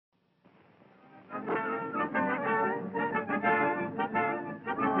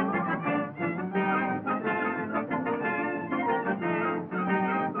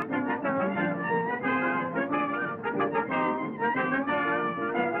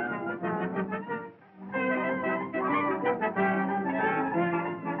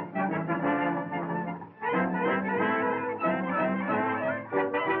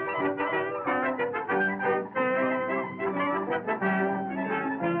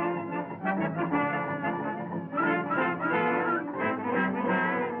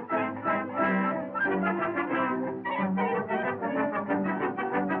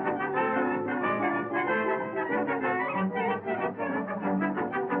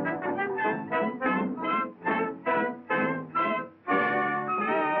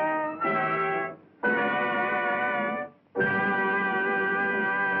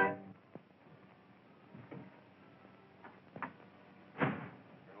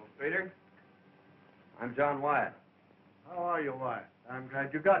Streeter. I'm John Wyatt. How are you, Wyatt? I'm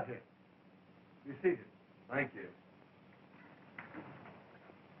glad you got here. Be seated. Thank you.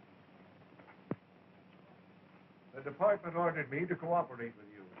 The department ordered me to cooperate with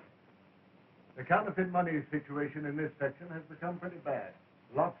you. The counterfeit money situation in this section has become pretty bad.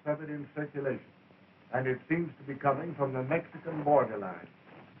 Lots of it in circulation. And it seems to be coming from the Mexican borderline.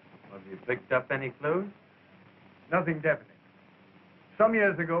 Have you picked up any clues? Nothing definite. Some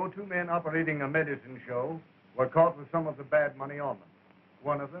years ago, 2 men operating a medicine show were caught with some of the bad money on them.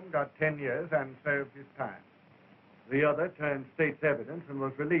 One of them got 10 years and served his time. The other turned state's evidence and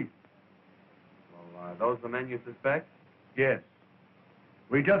was released. Well, are those the men you suspect? Yes.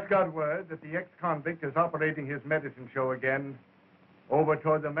 We just got word that the ex-convict is operating his medicine show again over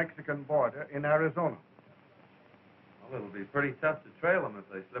toward the Mexican border in Arizona. Well, it'll be pretty tough to trail them if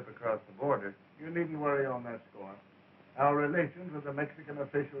they slip across the border. You needn't worry on that score. Our relations with the Mexican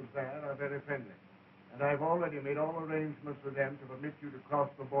officials there are very friendly. And I've already made all arrangements with them to permit you to cross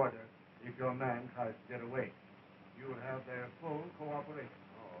the border if your man tries to get away. You'll have their full cooperation.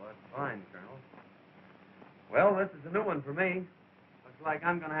 Oh, that's fine, Colonel. Well, this is a new one for me. Looks like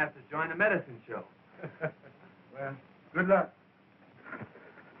I'm going to have to join a medicine show. Well, good luck.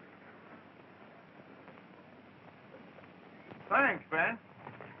 Thanks, Ben.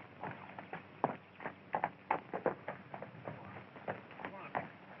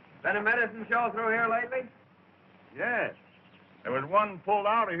 Been a medicine show through here lately? Yes. There was one pulled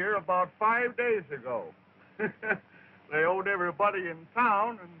out of here about 5 days ago. They owed everybody in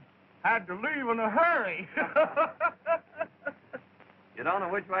town and had to leave in a hurry. You don't know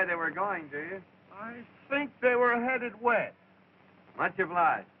which way they were going, do you? I think they were headed west. Much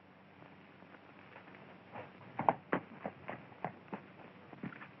obliged.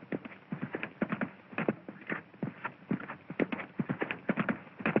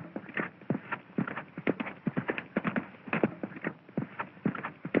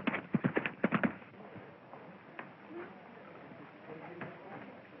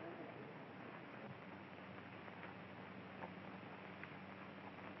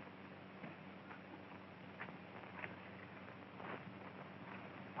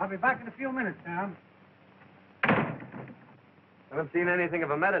 I'll be back in a few minutes, Tom. Haven't seen anything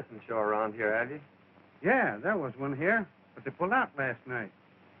of a medicine show around here, have you? Yeah, there was one here, but they pulled out last night.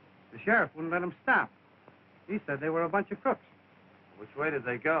 The sheriff wouldn't let them stop. He said they were a bunch of crooks. Which way did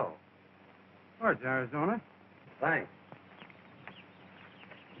they go? Towards Arizona. Thanks.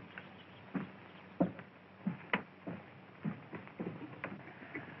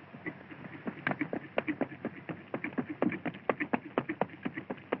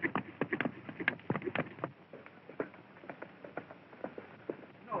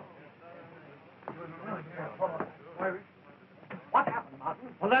 What happened, Martin?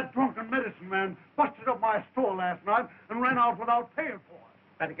 Well, that drunken medicine man busted up my store last night and ran out without paying for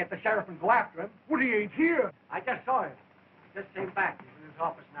it. Better get the sheriff and go after him. Well, he ain't here. I just saw him. Just came back. He's in his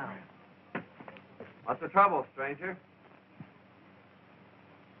office now. What's the trouble, stranger?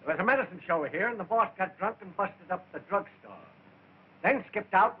 There was a medicine show here, and the boss got drunk and busted up the drugstore. Then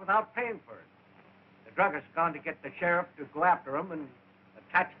skipped out without paying for it. The druggist's gone to get the sheriff to go after him and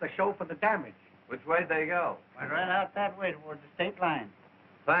attach the show for the damage. Which way'd they go? Went right out that way towards the state line.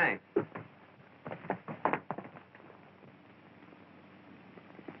 Thanks.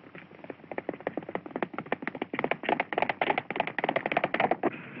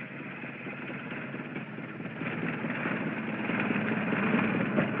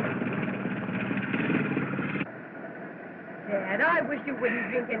 Dad, I wish you wouldn't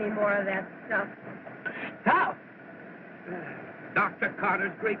drink any more of that stuff. Stuff? Dr.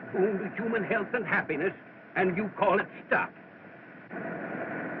 Carter's great boon to human health and happiness, and you call it stuff.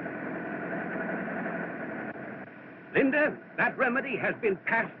 Linda, that remedy has been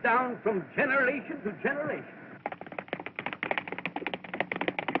passed down from generation to generation.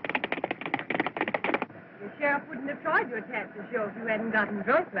 The sheriff wouldn't have tried to attack the show if you hadn't gotten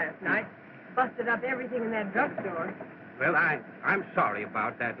drunk last night. Busted up everything in that drugstore. Well, I'm sorry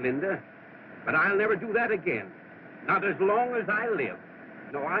about that, Linda, but I'll never do that again. Not as long as I live.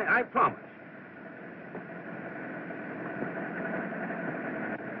 No, I promise.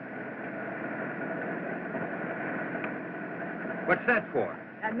 What's that for?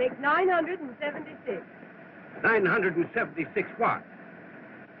 That makes 976. 976 what?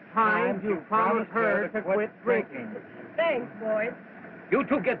 Time to promise her to quit drinking. Thanks, boys. You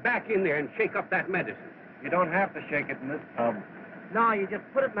two get back in there and shake up that medicine. You don't have to shake it in this tub. No, you just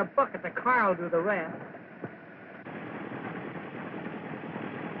put it in a bucket. The car will do the rest.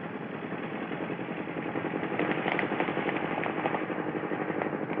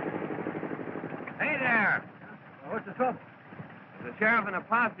 What's the trouble? There's a sheriff and a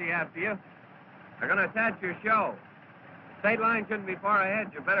posse after you. They're going to attach your show. The state line shouldn't be far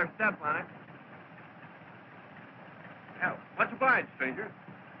ahead. You better step on it. Well, much obliged, stranger.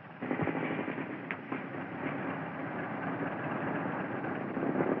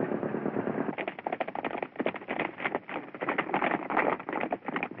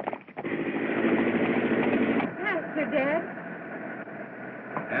 Master, Dad.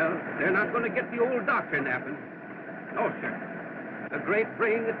 Well, they're not going to get the old doctor napping. No, sir. The great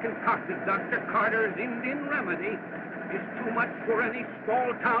brain that concocted Dr. Carter's Indian remedy is too much for any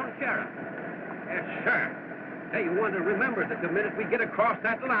small-town sheriff. Yes, sir. Hey, you want to remember that the minute we get across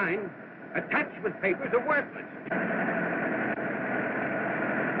that line, attachment papers are worthless.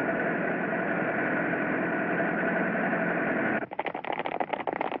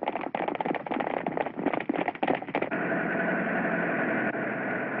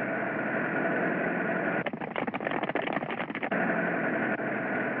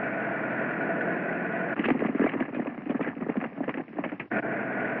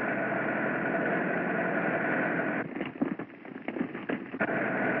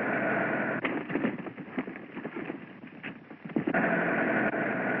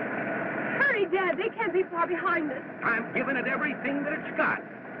 Dad, they can't be far behind us. I'm giving it everything that it's got.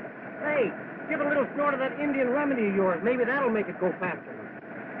 Hey, give a little snort of that Indian remedy of yours. Maybe that'll make it go faster.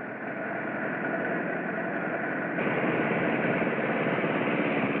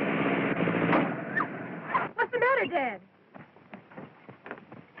 What's the matter, Dad?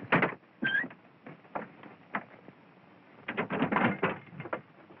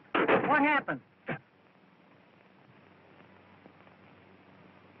 What happened?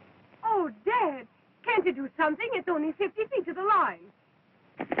 Oh, Dad, can't you do something? It's only 50 feet to the line.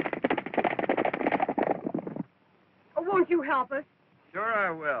 Oh, won't you help us? Sure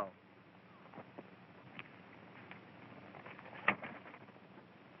I will.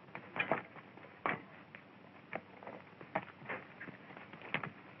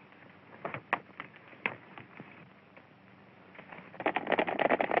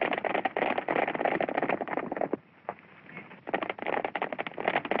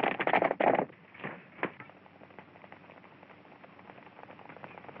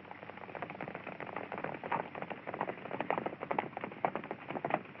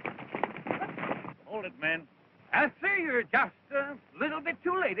 Hold it, men. I see you're just a little bit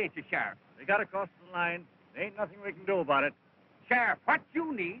too late, ain't you, Sheriff? They got across the line. There ain't nothing we can do about it. Sheriff, what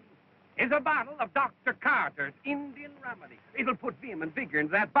you need is a bottle of Dr. Carter's Indian remedy. It'll put vim and vigor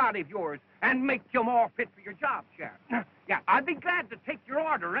into that body of yours and make you more fit for your job, Sheriff. Yeah, I'd be glad to take your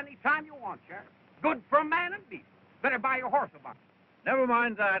order any time you want, Sheriff. Good for a man and beast. Better buy your horse a bottle. Never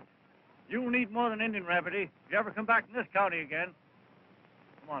mind that. You'll need more than Indian remedy if you ever come back in this county again.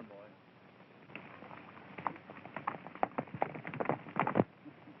 Come on, boy.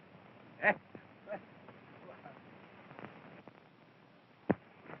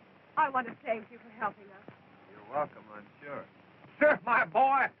 I want to thank you for helping us. You're welcome, I'm sure. Sir, my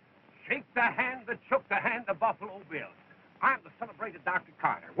boy, shake the hand that shook the hand of Buffalo Bill. I'm the celebrated Dr.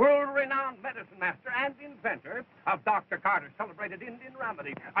 Carter, world-renowned medicine master and inventor of Dr. Carter's celebrated Indian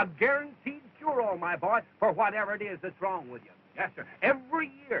remedy. A guaranteed cure-all, my boy, for whatever it is that's wrong with you. Yes, sir.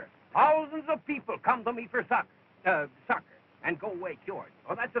 Every year, thousands of people come to me for succor and go away cured.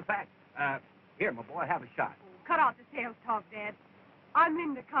 Oh, that's a fact. Here, my boy, have a shot. Cut off the sales talk, Dad. I'm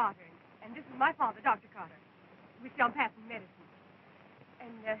Linda Carter, and this is my father, Dr. Carter. We sell patent medicine.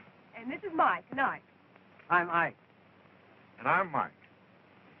 And this is Mike and Ike. I'm Ike. And I'm Mike.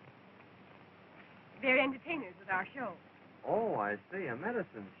 They're entertainers with our show. Oh, I see. A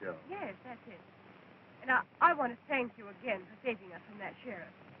medicine show. Yes, that's it. And I want to thank you again for saving us from that sheriff.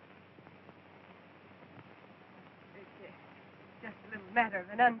 It's just a little matter of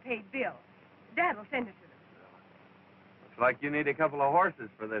an unpaid bill. Dad will send it to them. Looks like you need a couple of horses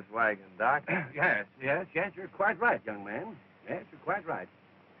for this wagon, Doc. Yes, you're quite right, young man. Yes, you're quite right.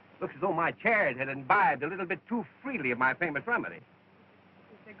 Looks as though my chariot had imbibed a little bit too freely of my famous remedy.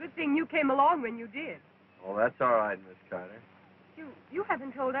 It's a good thing you came along when you did. Oh, that's all right, Miss Carter. You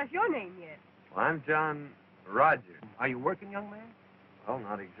haven't told us your name yet. Well, I'm John Rogers. Are you working, young man? Well,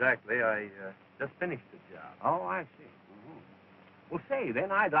 not exactly. I just finished the job. Oh, I see. Mm-hmm. Well, say,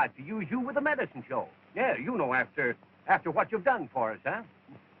 then, I'd like to use you with a medicine show. Yeah, you know, after what you've done for us,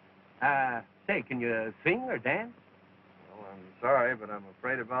 huh? Say, can you sing or dance? Well, I'm sorry, but I'm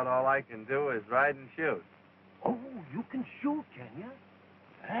afraid about all I can do is ride and shoot. Oh, you can shoot, can you?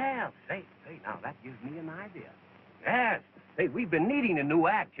 Well, say, now, that gives me an idea. Yes. Say, we've been needing a new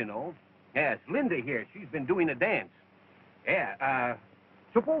act, you know. Yes, Linda here, she's been doing a dance. Yeah,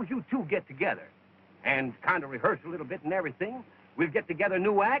 suppose you two get together. and kind of rehearse a little bit and everything, we'll get together a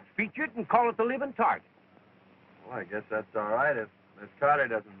new act, feature it, and call it The Living Target. Well, I guess that's all right if Miss Carter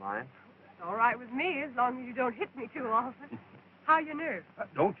doesn't mind. It's all right with me, as long as you don't hit me too often. How are your nerves?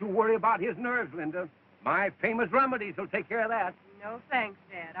 Don't you worry about his nerves, Linda. My famous remedies will take care of that. No thanks,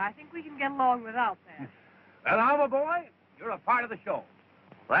 Dad. I think we can get along without that. Well, now, my boy, you're a part of the show.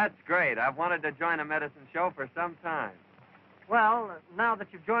 Well, that's great. I've wanted to join a medicine show for some time. Well, now that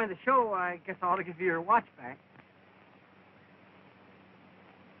you've joined the show, I guess I ought to give you your watch back.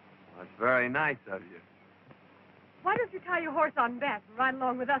 Well, that's very nice of you. Why don't you tie your horse on back and ride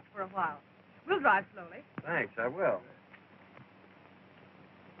along with us for a while? We'll drive slowly. Thanks, I will.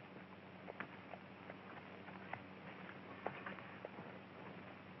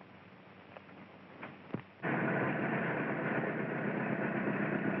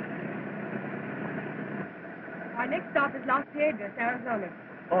 Our next stop is Las Vegas, Arizona.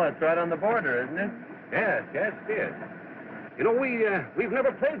 Oh, it's right on the border, isn't it? Yes, it is. You know, we've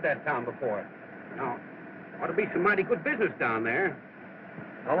never played that town before. Now, ought to be some mighty good business down there.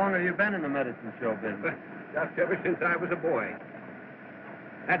 How long have you been in the medicine show business? Just ever since I was a boy.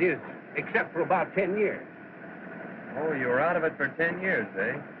 That is, except for about 10 years. Oh, you were out of it for 10 years,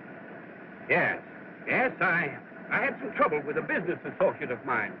 eh? Yes. Yes, I had some trouble with a business associate of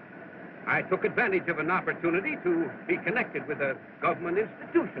mine. I took advantage of an opportunity to be connected with a government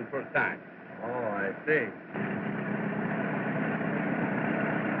institution for a time. Oh, I see.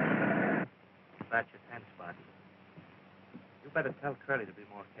 That's your 10 spot. You better tell Curly to be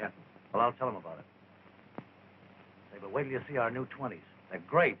more careful. Well, I'll tell him about it. Say, but wait till you see our new 20s. They're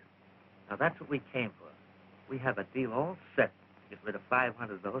great. Now, that's what we came for. We have a deal all set. Get rid of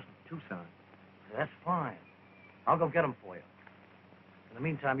 500 of those from Tucson. That's fine. I'll go get them for you. In the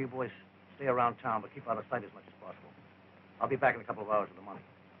meantime, you boys stay around town, but keep out of sight as much as possible. I'll be back in a couple of hours with the money.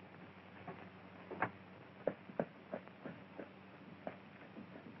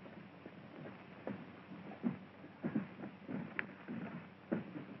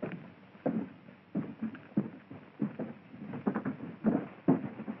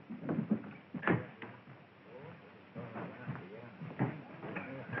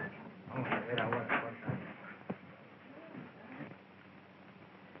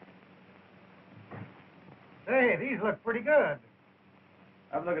 Hey, these look pretty good.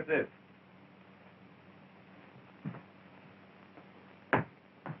 Have a look at this.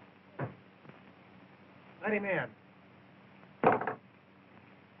 Let him in.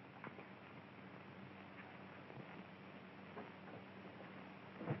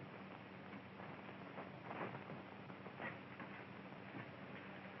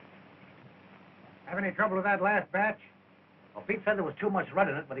 Have any trouble with that last batch? Well, Pete said there was too much red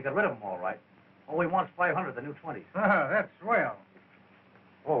in it, but he got rid of them all right. All he wants 500, the new 20s. Oh, that's swell.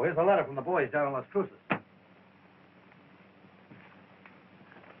 Oh, here's a letter from the boys down in Las Cruces.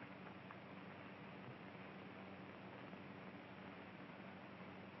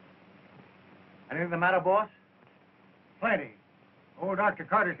 Anything the matter, boss? Plenty. Old Dr.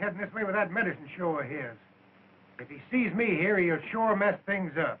 Carter's heading this way with that medicine show of his. If he sees me here, he'll sure mess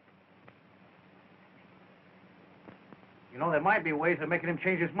things up. You know, there might be ways of making him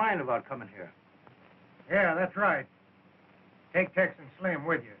change his mind about coming here. Yeah, that's right. Take Tex and Slim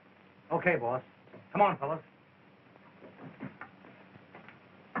with you. Okay, boss. Come on, fellas.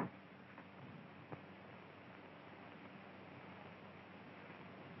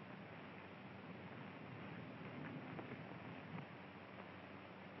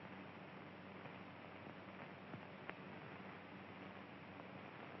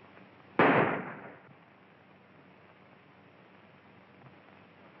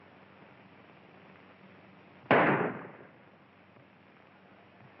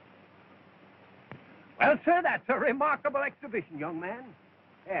 Well, sir, that's a remarkable exhibition, young man.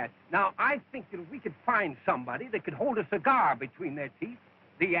 Yes. Now, I think that if we could find somebody that could hold a cigar between their teeth,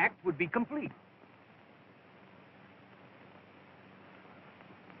 the act would be complete.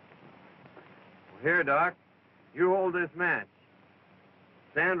 Well, here, Doc. You hold this match.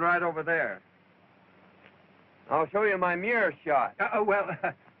 Stand right over there. I'll show you my mirror shot.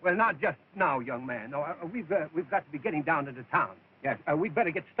 Well, not just now, young man. No, we've got to be getting down into town. Yes, we'd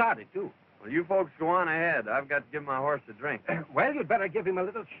better get started, too. Well, you folks go on ahead. I've got to give my horse a drink. Well, you'd better give him a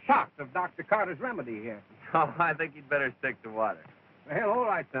little shot of Dr. Carter's remedy here. Oh, I think he'd better stick to water. Well, all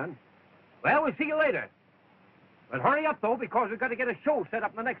right, son. Well, we'll see you later. But hurry up, though, because we've got to get a show set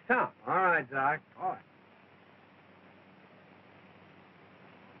up in the next town. All right, Doc. All right.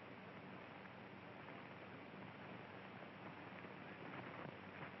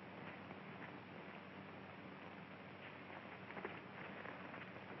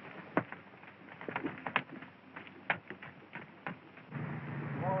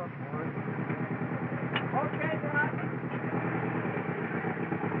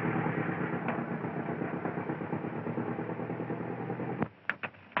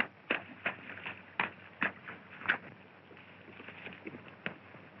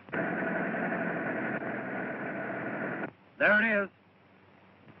 There it is.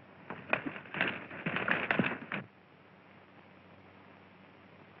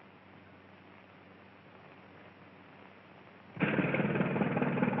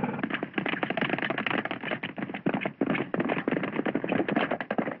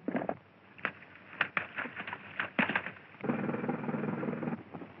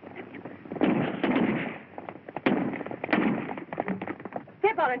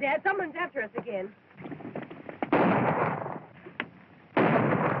 Step on it, Dad. Someone's after us again.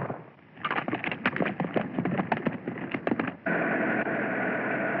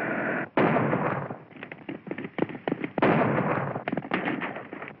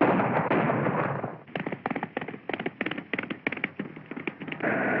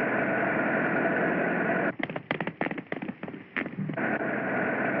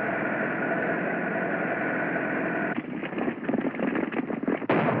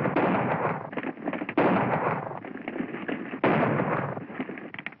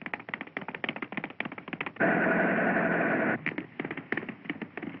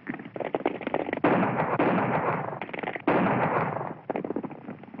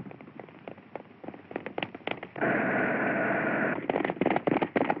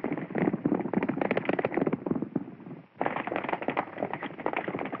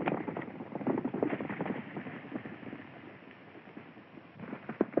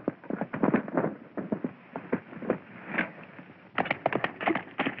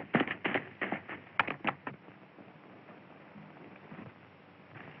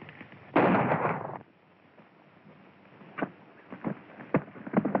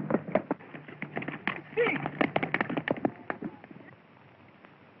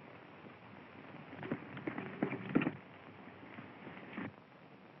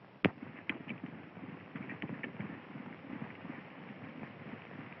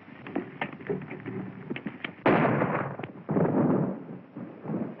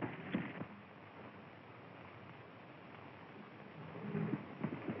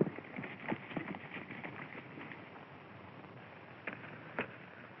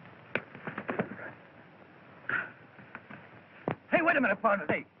 Hey, wait a minute, partner.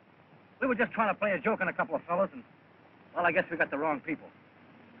 Hey, we were just trying to play a joke on a couple of fellas, and, well, I guess we got the wrong people.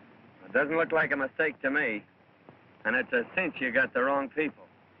 It doesn't look like a mistake to me. And it's a cinch you got the wrong people.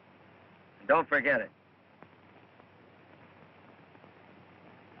 And don't forget it.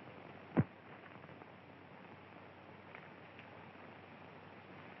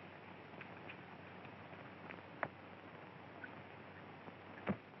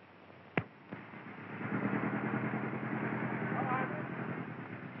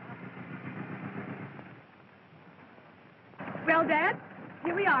 Well, Dad,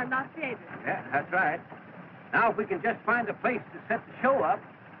 here we are in Las Vegas. Yeah, that's right. Now, if we can just find a place to set the show up.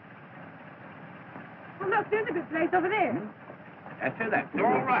 Well, look, there's a good place over there. That's it. That's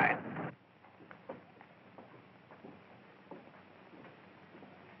all right.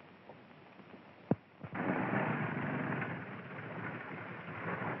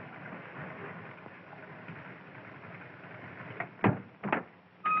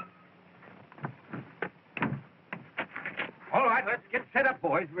 All right, let's get set up,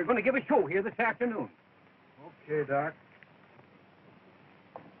 boys. We're going to give a show here this afternoon. Okay, Doc.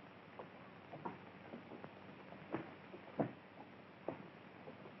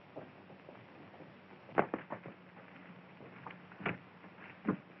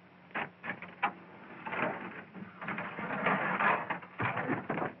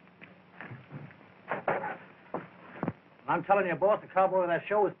 I'm telling you, boss, the cowboy of that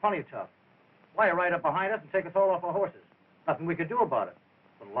show is plenty tough. Lie right up behind us and take us all off our horses. Nothing we could do about it.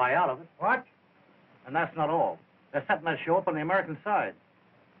 But lie out of it. What? And that's not all. They're setting that show up on the American side.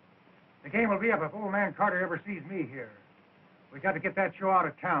 The game will be up if old man Carter ever sees me here. We got to get that show out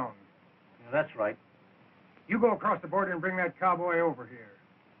of town. Yeah, that's right. You go across the border and bring that cowboy over here.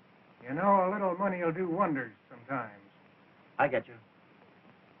 You know, a little money will do wonders sometimes. I get you.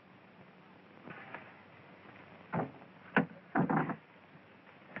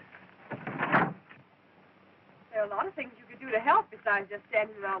 There are a lot of things you could do to help besides just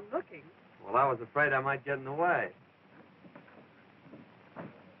standing around looking. Well, I was afraid I might get in the way.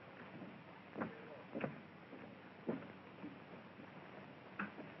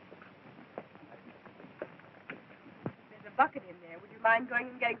 There's a bucket in there. Would you mind going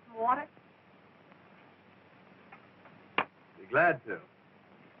and getting some water? Be glad to.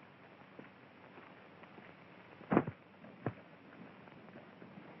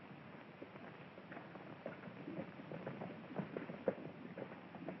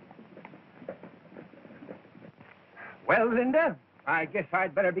 Well, Linda, I guess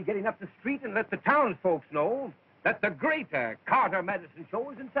I'd better be getting up the street and let the townsfolk know. that the great Carter Medicine Show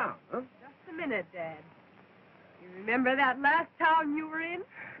is in town, huh? Just a minute, Dad. You remember that last town you were in?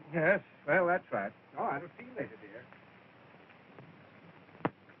 Yes, well, that's right. All right, I'll see you later, dear.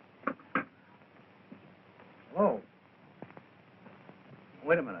 Hello.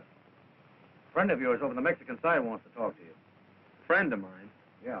 Wait a minute. A friend of yours over on the Mexican side wants to talk to you. Friend of mine.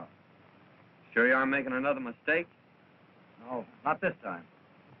 Yeah. Sure you aren't making another mistake? No, not this time.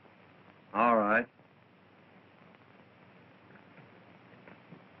 All right.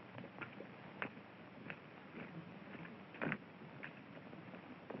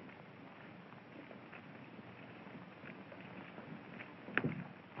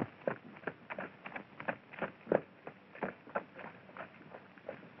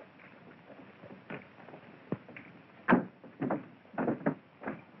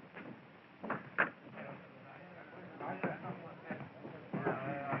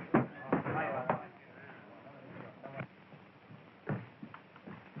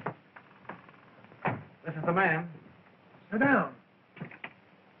 This is the man. Sit down.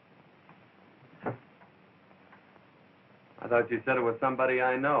 I thought you said it was somebody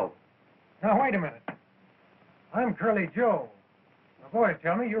I know. Now, wait a minute. I'm Curly Joe. The boys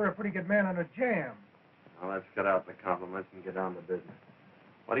tell me you're a pretty good man on a jam. Now, let's cut out the compliments and get down to business.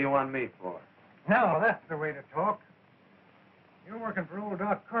 What do you want me for? Now, that's the way to talk. You're working for old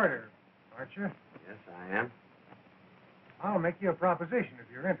Doc Carter, aren't you? Yes, I am. I'll make you a proposition if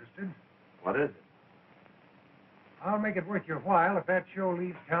you're interested. What is it? I'll make it worth your while if that show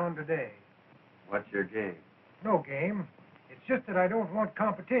leaves town today. What's your game? No game. It's just that I don't want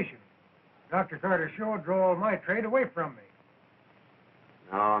competition. Dr. Carter's show will draw all my trade away from me.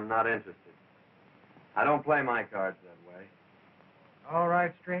 No, I'm not interested. I don't play my cards that way. All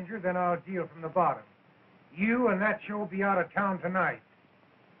right, stranger, then I'll deal from the bottom. You and that show will be out of town tonight.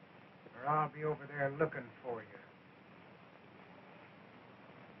 Or I'll be over there looking for you.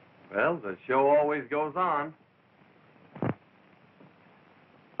 Well, the show always goes on.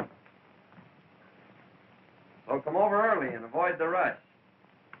 So come over early and avoid the rush.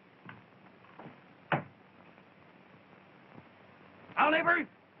 Now, neighbors,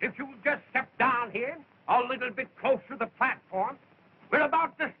 if you'll just step down here a little bit closer to the platform, we're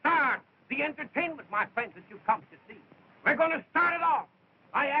about to start the entertainment, my friends, that you've come to see. We're going to start it off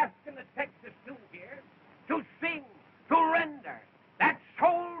by asking the Texas Stew here to sing, to render that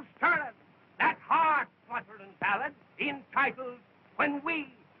soul-stirring, that heart-fluttering ballad entitled When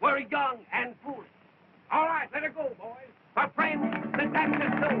We Were Young and Foolish. All right, let it go, boys. My friends, the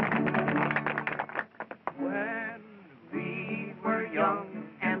Texas Stew. When we were young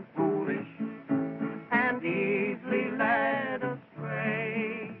and foolish and easily led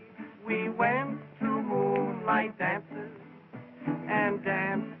astray, we went to moonlight dances and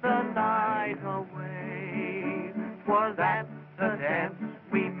danced the night away. 'Twas at the dance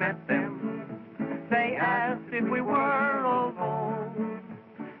we met them. They asked if we were alone.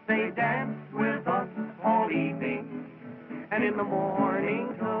 They danced with us all evening and in the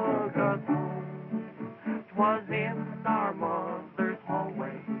morning took us home. 'Twas in our mother's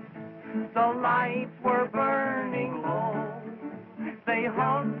hallway. The lights were burning low. They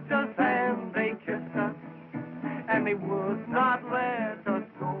hugged us and they kissed us, and they would not let us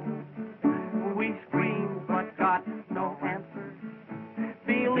go. We screamed but got no answer.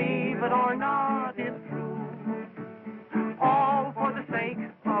 Believe it or not, it's true. All for the sake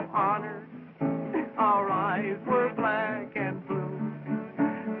of honor, our eyes were black and blue.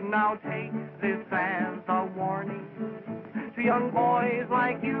 Now take this as a warning to young boys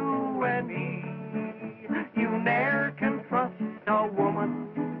like you and me. You ne'er can trust a woman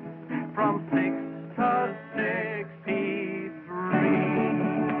from 6 to 63.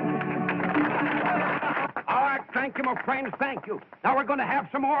 All right, thank you, my friends, thank you. Now we're going to have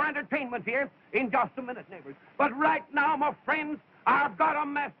some more entertainment here in just a minute, neighbors. But right now, my friends, I've got a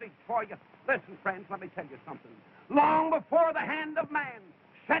message for you. Listen, friends, let me tell you something. Long before the hand of man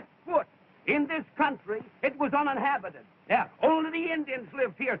set foot in this country, it was uninhabited. Yeah, only the Indians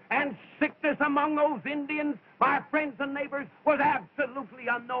lived here, and sickness among those Indians, my friends and neighbors, was absolutely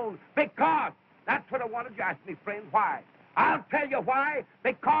unknown. Because, that's what I wanted you to ask me, friends, why? I'll tell you why.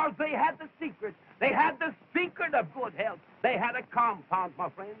 Because they had the secret. They had the secret of good health. They had a compound, my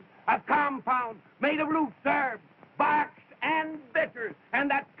friends. A compound made of roots, herbs, barks, and bitters. And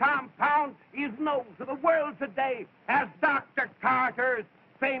that compound is known to the world today as Dr. Carter's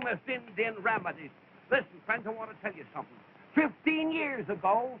famous Indian remedies. Listen, friends, I want to tell you something. 15 years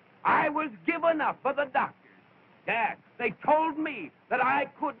ago, I was given up by the doctors. Yeah, they told me that I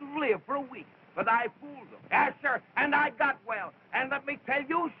couldn't live for a week, but I fooled them. Yes, sir, and I got well. And let me tell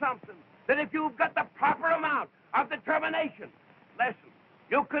you something. that if you've got the proper amount of determination, listen,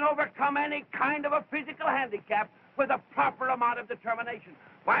 you can overcome any kind of a physical handicap with a proper amount of determination.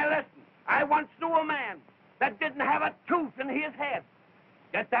 Why, listen, I once knew a man that didn't have a tooth in his head.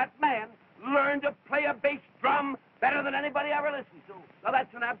 Yet that man learned to play a bass drum better than anybody ever listened to. Now,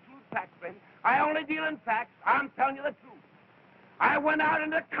 that's an absolute fact, friend. I only deal in facts. I'm telling you the truth. I went out in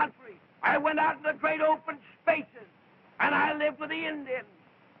the country. I went out in the great open spaces, and I lived with the Indians.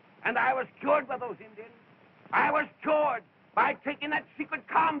 And I was cured by those Indians. I was cured by taking that secret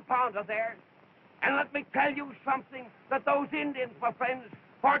compound of theirs. And let me tell you something, that those Indians, my friends,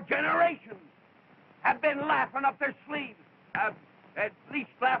 for generations, have been laughing up their sleeves, at least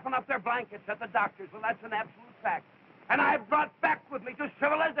laughing up their blankets at the doctors. Well, that's an absolute fact. And I brought back with me to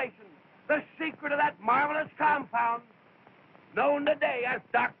civilization the secret of that marvelous compound known today as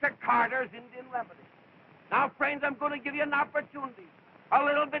Dr. Carter's Indian Remedy. Now, friends, I'm going to give you an opportunity a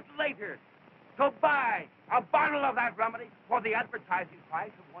little bit later to buy a bottle of that remedy for the advertising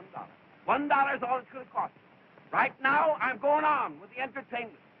price of $1. $1 is all it's going to cost you. Right now, I'm going on with the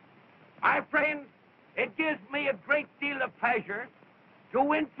entertainment. My friends, it gives me a great deal of pleasure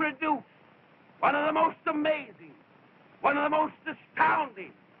to introduce one of the most amazing, one of the most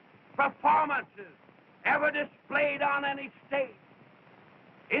astounding performances ever displayed on any stage.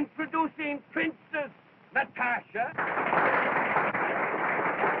 Introducing Princess Natasha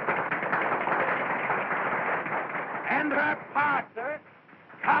and her partner,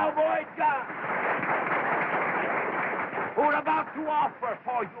 Cowboy John, who are about to offer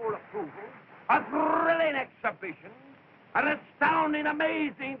for your approval a thrilling exhibition, an astounding,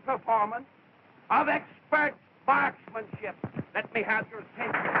 amazing performance of expert marksmanship. Let me have your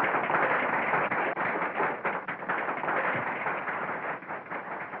attention.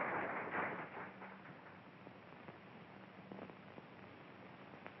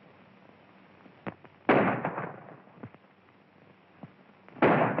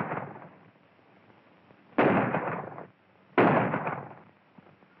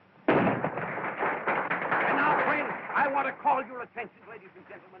 Attention, ladies and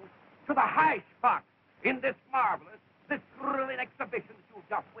gentlemen, to the high spot in this marvelous, this thrilling exhibition that you've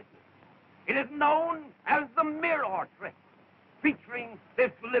just witnessed. It is known as the mirror trick, featuring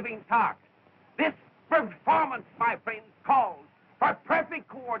this living target. This performance, my friends, calls for perfect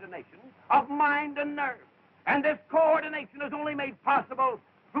coordination of mind and nerve. And this coordination is only made possible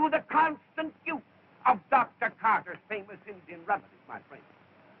through the constant use of Dr. Carter's famous Indian remedies, my friends.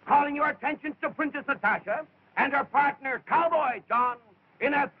 Calling your attention to Princess Natasha and her partner, Cowboy John,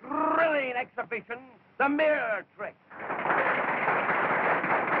 in a thrilling exhibition, the mirror trick.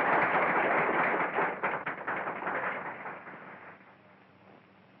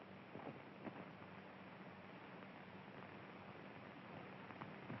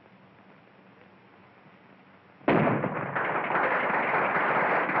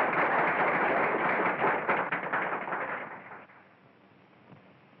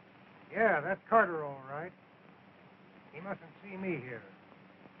 Yeah, that's Carter, all right. He mustn't see me here.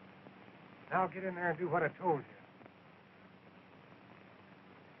 Now get in there and do what I told you.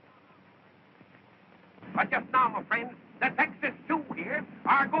 But just now, my friends, the Texas two here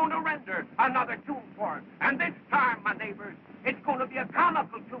are going to render another tune for us. And this time, my neighbors, it's going to be a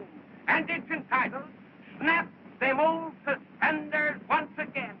comical tune. And it's entitled, Snap Them Old Suspenders Once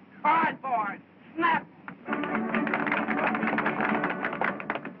Again. All right, boys, snap.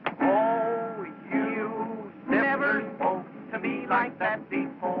 Oh, you never spoke to me like that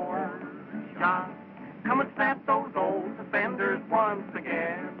before, John. Come and snap those old suspenders once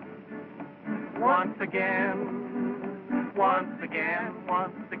again. Once again, once again,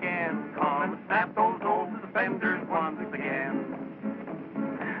 once again. Come and snap those old suspenders once again.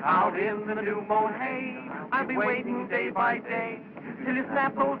 Out in the new mown hay, I'll be waiting day by day till you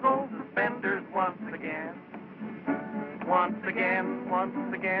snap those old suspenders once again. Once again,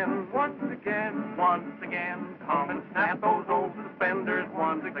 once again, once again, once again. Come and snap those old suspenders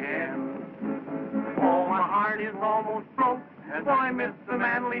once again. Oh, my heart is almost broke as I miss the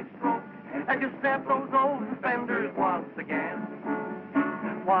manly stroke as you snap those old suspenders once again.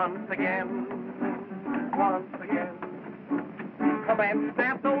 Once again, once again. Come and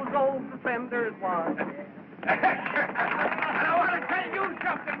snap those old suspenders once again. And I want to tell you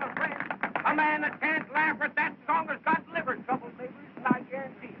something, my friend. A man that can't laugh at that song has got liver trouble, neighbors, and I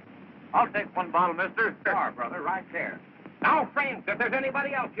guarantee it. I'll take one bottle, mister. Sure, brother, right there. Now, friends, if there's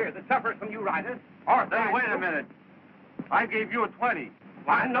anybody else here that suffers from uritis, or... Hey, wait a minute. I gave you a 20.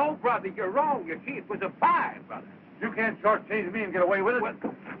 Why, no, brother, you're wrong. You see, it was a 5, brother. You can't shortchange me and get away with it.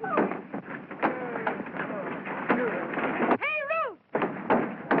 Hey, Ruth!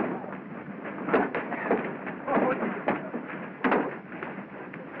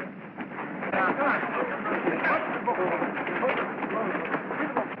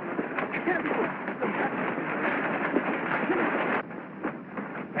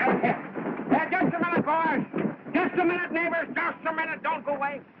 just a minute. Don't go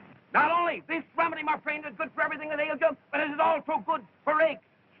away. Not only this remedy, my friend, is good for everything that ails you, but it is also good for aches,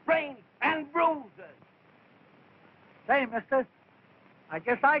 sprains, and bruises. Say, mister, I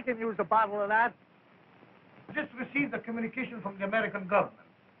guess I can use a bottle of that. Just received a communication from the American government.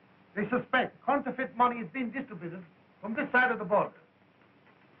 They suspect counterfeit money is being distributed from this side of the border.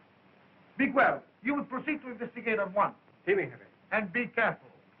 Big well, you will proceed to investigate at once. See me, Henry. And be careful.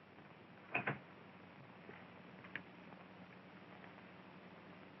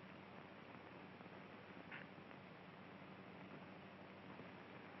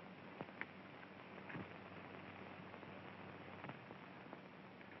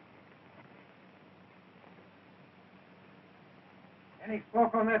 Any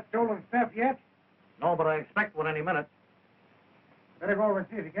smoke on that stolen stuff yet? No, but I expect one any minute. Better go over and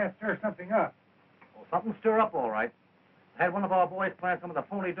see if you can't stir something up. Well, something stir up all right. I had one of our boys plant some of the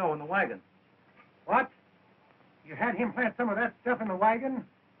phony dough in the wagon. What? You had him plant some of that stuff in the wagon?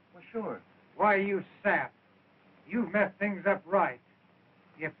 Well, sure. Why, you sap. You've messed things up right.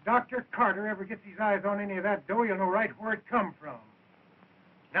 If Dr. Carter ever gets his eyes on any of that dough, you'll know right where it come from.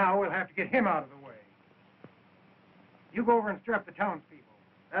 Now we'll have to get him out of the way. You go over and stir up the townspeople.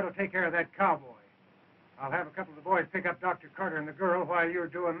 That'll take care of that cowboy. I'll have a couple of the boys pick up Dr. Carter and the girl while you're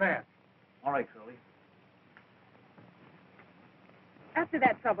doing that. All right, Curly. After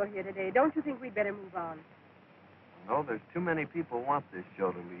that trouble here today, don't you think we'd better move on? No, there's too many people want this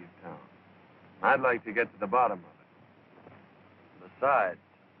show to leave town. I'd like to get to the bottom of it. Besides,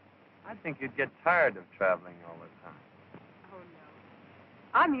 I think you'd get tired of traveling all the time. Oh,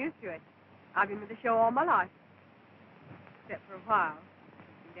 no. I'm used to it. I've been with the show all my life. Except for a while,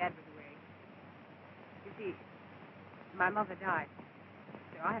 since Dad was away. You see, my mother died,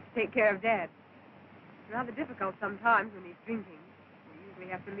 so I have to take care of Dad. It's rather difficult sometimes when he's drinking. We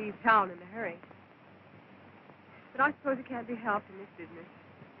usually have to leave town in a hurry. But I suppose it can't be helped in this business.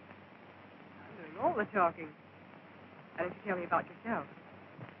 I'm doing all the talking. Why don't you tell me about yourself?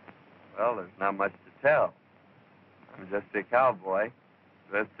 Well, there's not much to tell. I'm just a cowboy,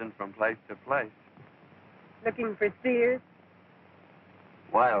 drifting from place to place. Looking for steers?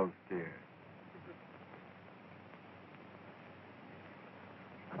 Wild steers.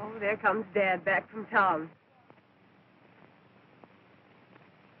 Oh, there comes Dad back from town.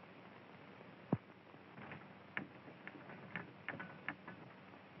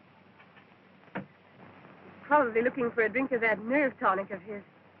 He's probably looking for a drink of that nerve tonic of his.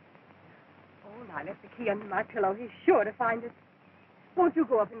 Oh, I left the key under my pillow. He's sure to find it. Won't you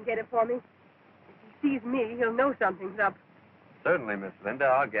go up and get it for me? If he sees me, he'll know something's up. Certainly, Miss Linda.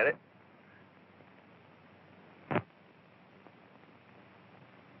 I'll get it.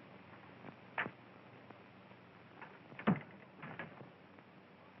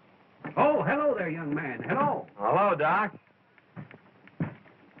 Oh, hello there, young man. Hello. Hello, Doc.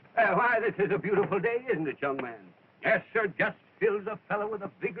 Why, this is a beautiful day, isn't it, young man? Yes, sir, just fills a fellow with the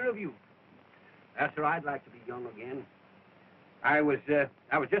vigor of youth. Yes, sir, I'd like to be young again. I was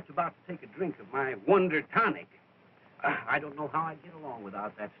just about to take a drink of my Wonder Tonic. I don't know how I'd get along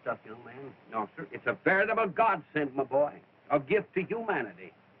without that stuff, young man. No, sir, it's a veritable godsend, my boy. A gift to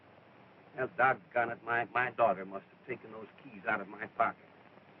humanity. Well, doggone it, my daughter must have taken those keys out of my pocket.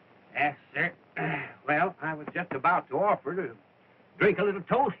 Yes, sir. Well, I was just about to offer to drink a little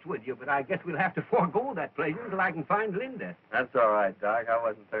toast with you, but I guess we'll have to forego that pleasure until I can find Linda. That's all right, Doc. I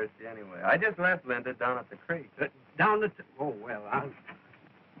wasn't thirsty anyway. I just left Linda down at the creek. Down the... Oh, well, I'll...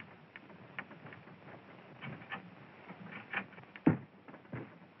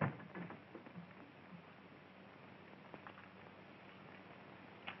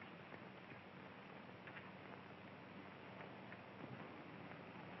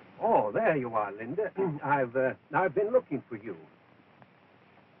 Oh, there you are, Linda. I've been looking for you.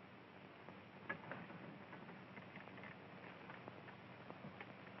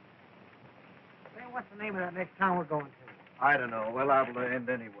 Say, what's the name of that next town we're going to? I don't know. We're liable to end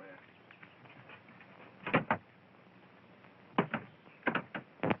anywhere.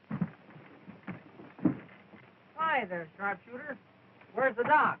 Hi there, sharpshooter. Where's the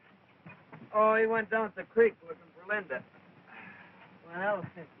doc? Oh, he went down to the creek looking for Linda. Well,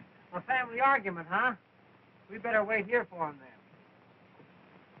 a family argument, huh? We better wait here for him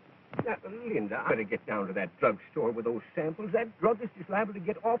then. Now, Linda, I better get down to that drugstore with those samples. That druggist is liable to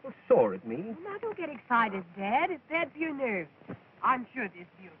get awful sore at me. Now, don't get excited, Dad. It's bad for your nerves. I'm sure this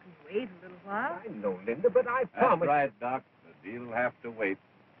deal can wait a little while. I know, Linda, but I promised... That's right, Doc. The deal will have to wait.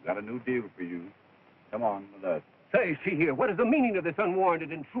 Got a new deal for you. Come on with us. Say, see here, what is the meaning of this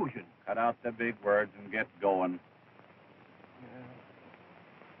unwarranted intrusion? Cut out the big words and get going.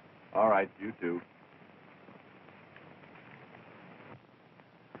 All right, you two.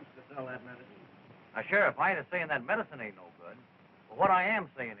 sell that medicine. Now, Sheriff, I ain't saying that medicine ain't no good. But what I am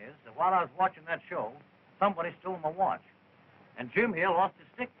saying is that while I was watching that show, somebody stole my watch. And Jim here lost his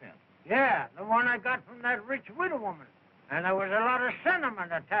stick pin. Yeah, the one I got from that rich widow woman. And there was a lot of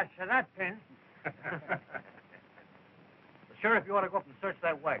sentiment attached to that pin. The Sheriff, you ought to go up and search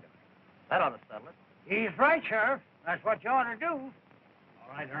that wagon. That ought to settle it. He's right, Sheriff. That's what you ought to do. All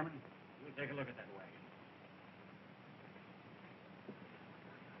right, Herman. We'll take a look at that wagon.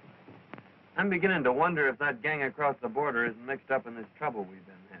 I'm beginning to wonder if that gang across the border isn't mixed up in this trouble we've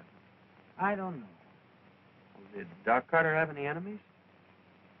been having. I don't know. Well, did Doc Carter have any enemies?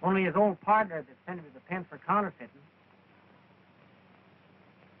 Only his old partner that sent him to the pen for counterfeiting.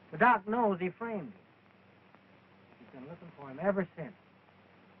 The doc knows he framed him. He's been looking for him ever since.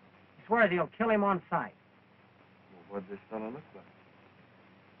 He swears he'll kill him on sight. Well, what'd this fellow look like?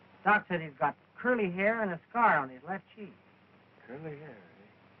 Doc said he's got curly hair and a scar on his left cheek. Curly hair,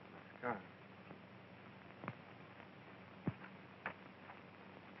 eh? A scar.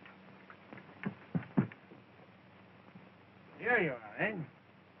 Here you are, then.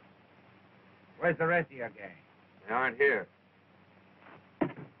 Where's the rest of your gang? They aren't here.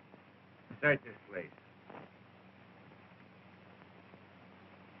 Search this place.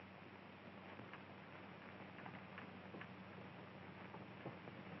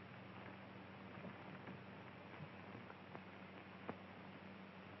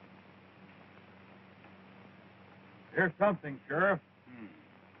 Here's something, Sheriff.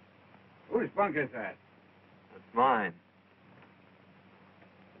 Whose bunk is that? That's mine.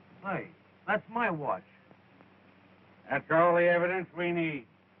 Hey, that's my watch. That's all the evidence we need.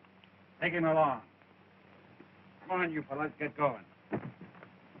 Take him along. Come on, you fellas, get going.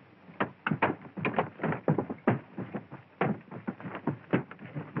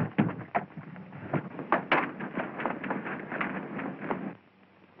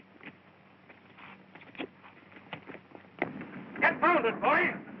 Get mounted,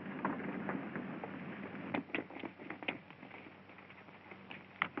 boys!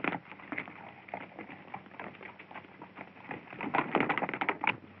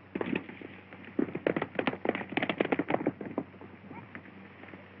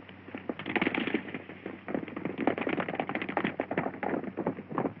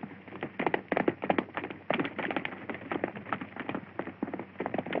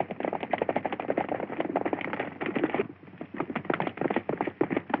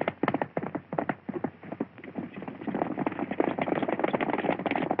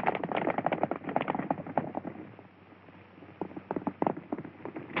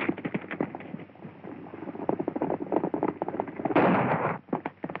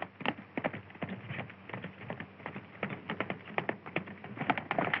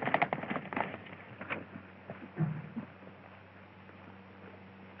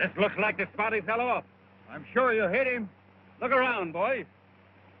 This looks like the spot he fell off. I'm sure you hit him. Look around, boys.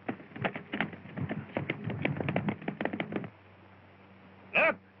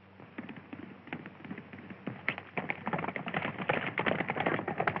 Look!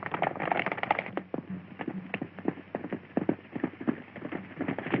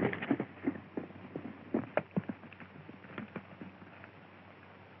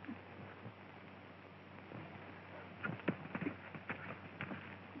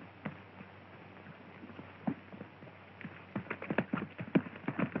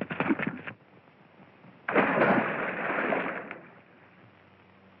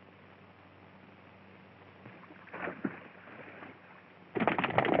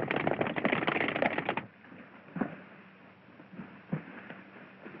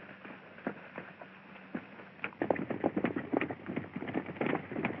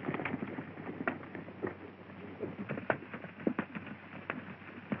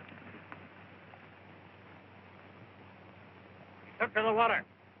 Up to the water.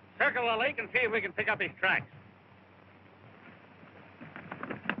 Circle the lake and see if we can pick up his tracks.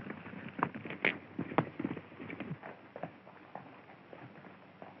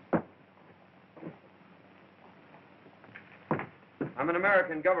 I'm an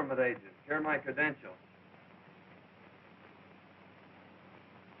American government agent. Here are my credentials.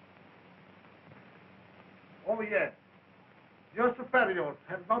 Oh, yes. Your superiors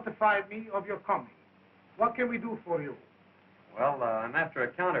have notified me of your coming. What can we do for you? Well, I'm after a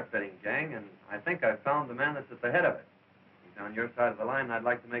counterfeiting gang, and I think I've found the man that's at the head of it. He's on your side of the line, and I'd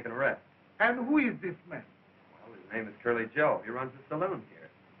like to make an arrest. And who is this man? Well, his name is Curly Joe. He runs the saloon here.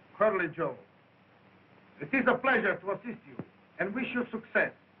 Curly Joe. It is a pleasure to assist you and wish you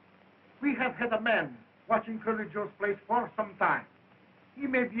success. We have had a man watching Curly Joe's place for some time. He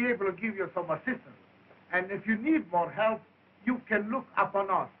may be able to give you some assistance. And if you need more help, you can look upon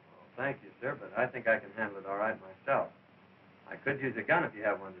us. thank you, sir, but I think I can handle it all right myself. I could use a gun if you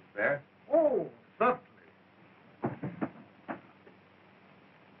have one to spare. Oh, certainly.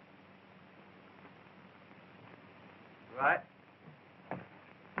 Right?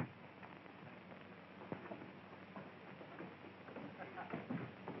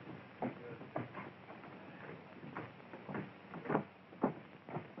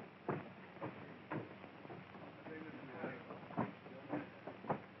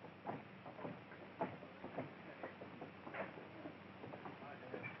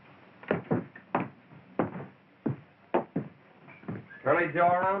 Curly Joe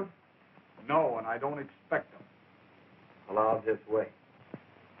around? No, and I don't expect them. Well, I'll just wait.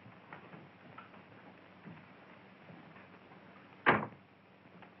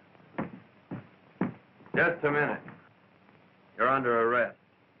 Just a minute. You're under arrest.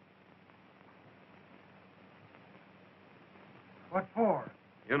 What for?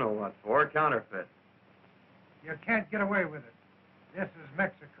 You know what for. Counterfeit. You can't get away with it. This is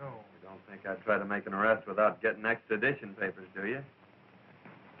Mexico. You don't think I'd try to make an arrest without getting extradition papers, do you?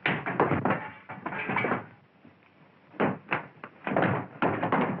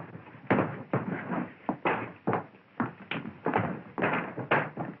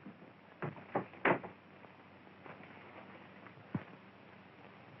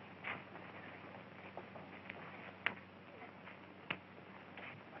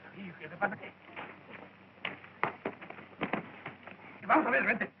 Vamos a ver,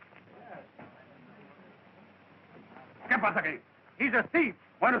 vente. ¿Qué pasa aquí? He's a thief.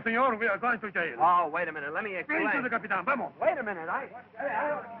 Bueno, señor, we are going to jail. Oh, wait a minute. Let me explain. Into the capitán, vamos. Wait a minute.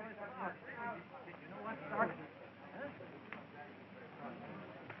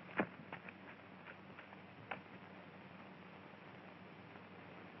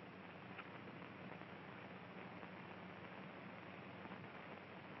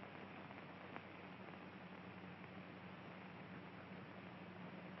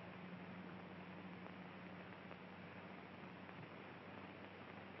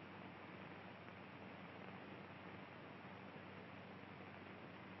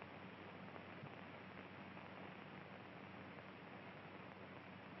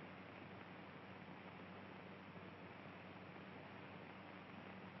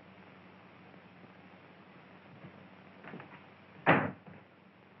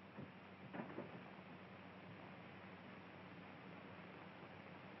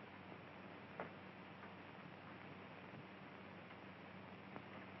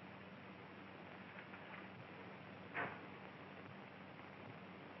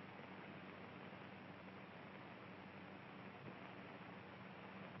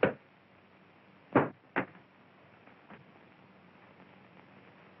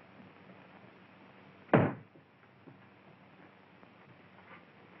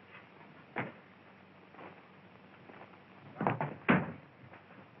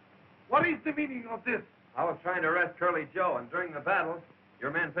 What is the meaning of this? I was trying to arrest Curly Joe, and during the battle, your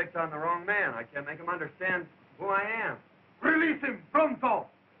men picked on the wrong man. I can't make him understand who I am. Release him, pronto.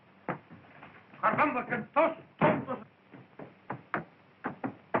 Caramba, que estos tontos.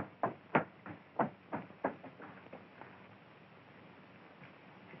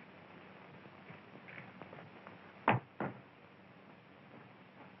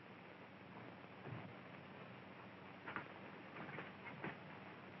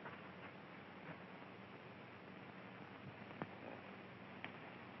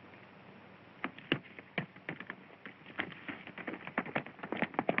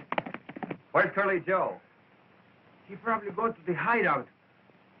 Where's Curly Joe? He probably go to the hideout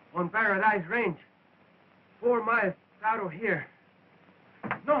on Paradise Range, 4 miles out of here.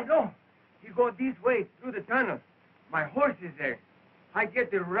 No. He go this way through the tunnel. My horse is there. I get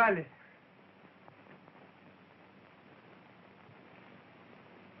the rallies.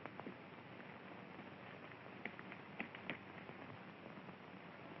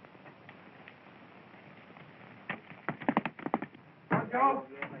 Joe?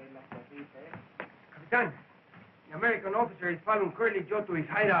 Capitan, the American officer is following Curly Joe to his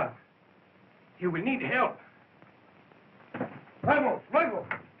hideout. He will need help. Vamos, luego.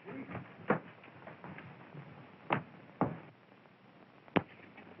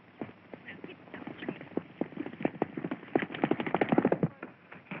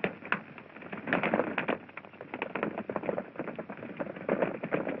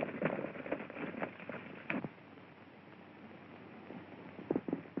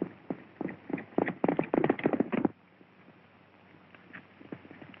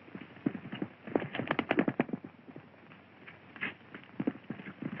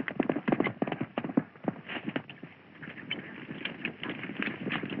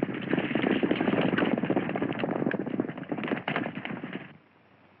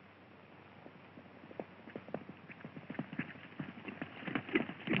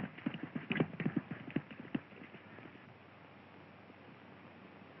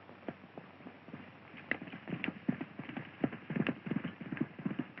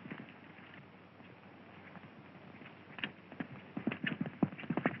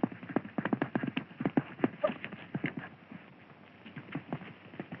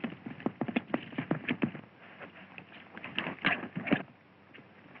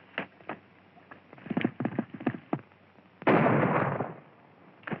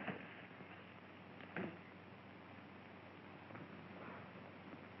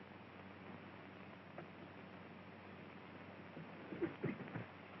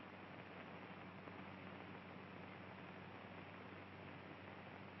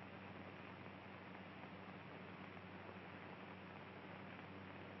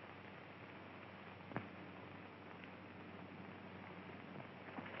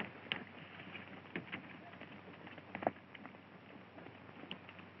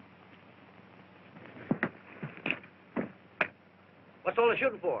 What's all the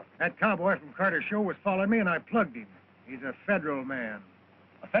shooting for? That cowboy from Carter's show was following me, and I plugged him. He's a federal man.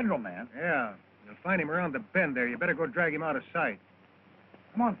 A federal man? Yeah. You'll find him around the bend there. You better go drag him out of sight.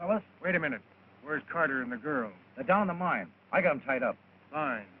 Come on, fellas. Wait a minute. Where's Carter and the girl? They're down the mine. I got them tied up.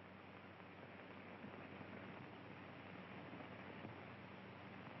 Fine.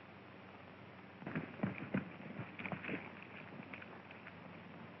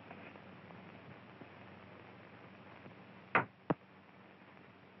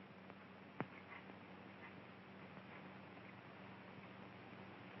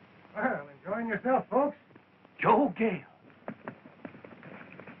 Well, enjoying yourself, folks? Joe Gale.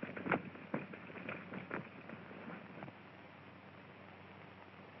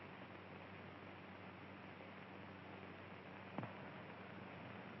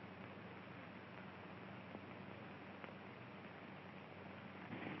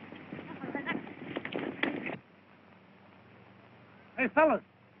 Hey, fellas.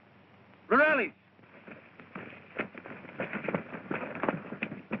 Rurales.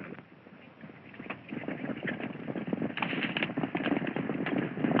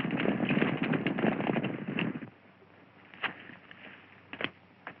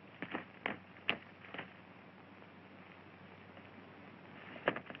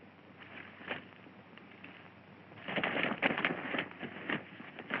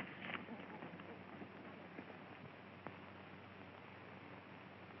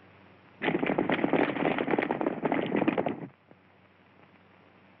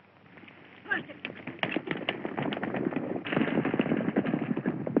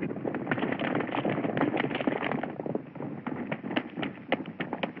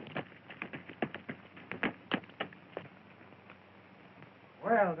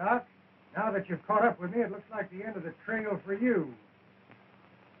 Well, Doc, now that you've caught up with me, it looks like the end of the trail for you.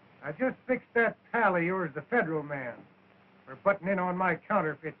 I just fixed that pal of yours, the federal man, for butting in on my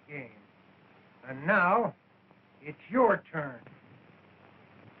counterfeit game. And now, it's your turn.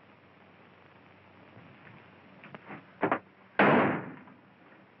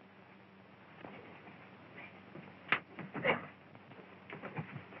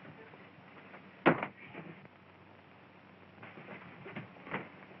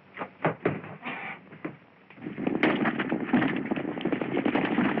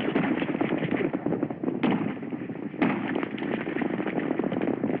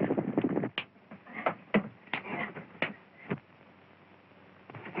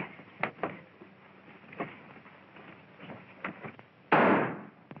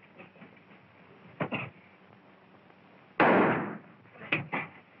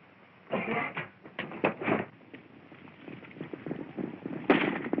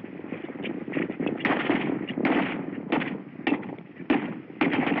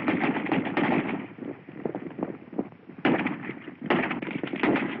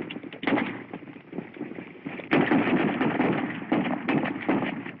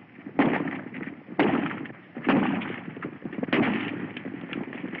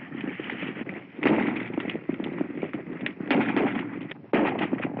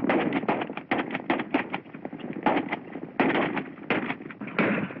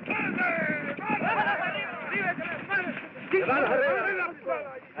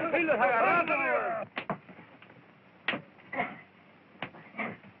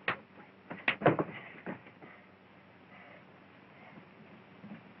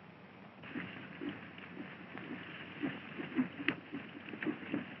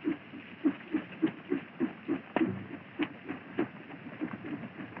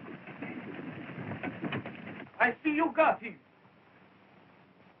 I see you got him.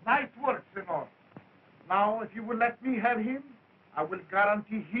 Nice work, senor. Now, if you will let me have him, I will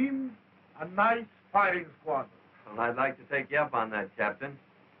guarantee him a nice firing squad. Well, I'd like to take you up on that, Captain,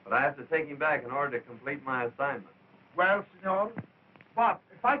 but I have to take him back in order to complete my assignment. Well, senor, but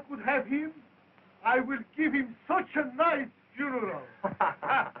if I could have him, I will give him such a nice funeral.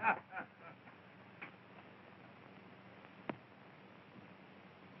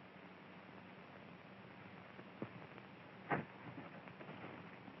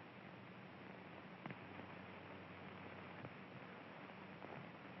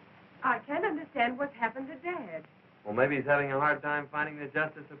 I can't understand what's happened to Dad. Well, maybe he's having a hard time finding the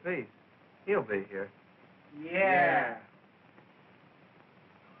justice of peace. He'll be here. Yeah.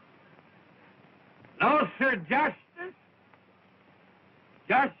 No, sir, Justice.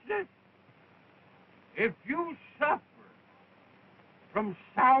 Justice, if you suffer from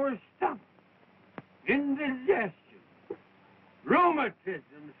sour stomach, indigestion, rheumatism,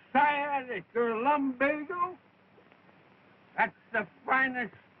 sciatic, or lumbago, that's the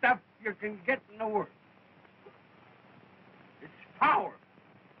finest stuff you can get in the world. It's power.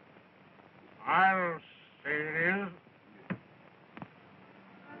 I'll say it is